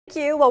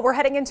Thank you. Well, we're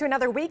heading into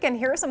another week, and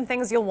here are some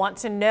things you'll want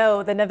to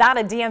know. The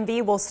Nevada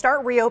DMV will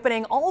start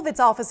reopening all of its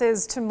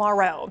offices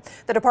tomorrow.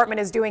 The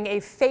department is doing a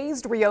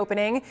phased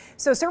reopening,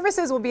 so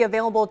services will be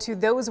available to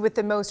those with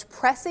the most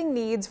pressing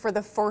needs for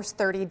the first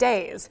 30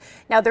 days.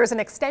 Now, there's an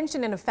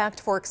extension in effect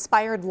for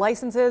expired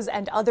licenses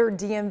and other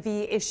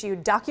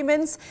DMV-issued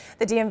documents.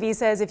 The DMV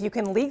says if you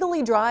can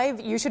legally drive,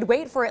 you should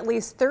wait for at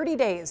least 30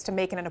 days to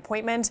make an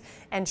appointment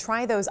and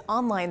try those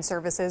online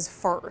services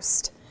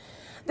first.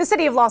 The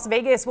city of Las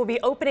Vegas will be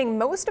opening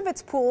most of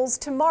its pools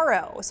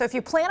tomorrow. So if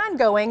you plan on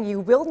going, you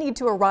will need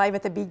to arrive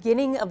at the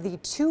beginning of the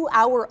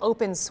 2-hour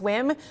open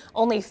swim.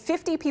 Only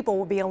 50 people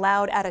will be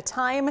allowed at a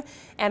time.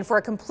 And for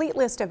a complete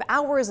list of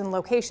hours and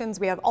locations,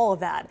 we have all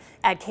of that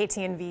at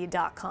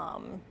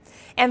ktnv.com.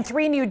 And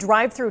 3 new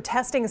drive-through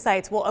testing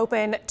sites will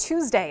open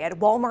Tuesday at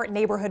Walmart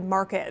neighborhood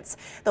markets.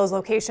 Those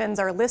locations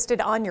are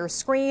listed on your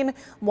screen,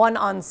 one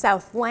on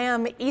South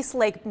Lamb, East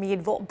Lake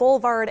Mead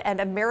Boulevard, and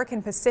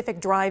American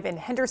Pacific Drive in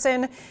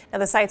Henderson. Now,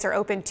 the sites are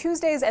open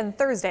Tuesdays and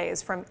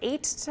Thursdays from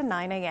 8 to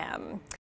 9 a.m.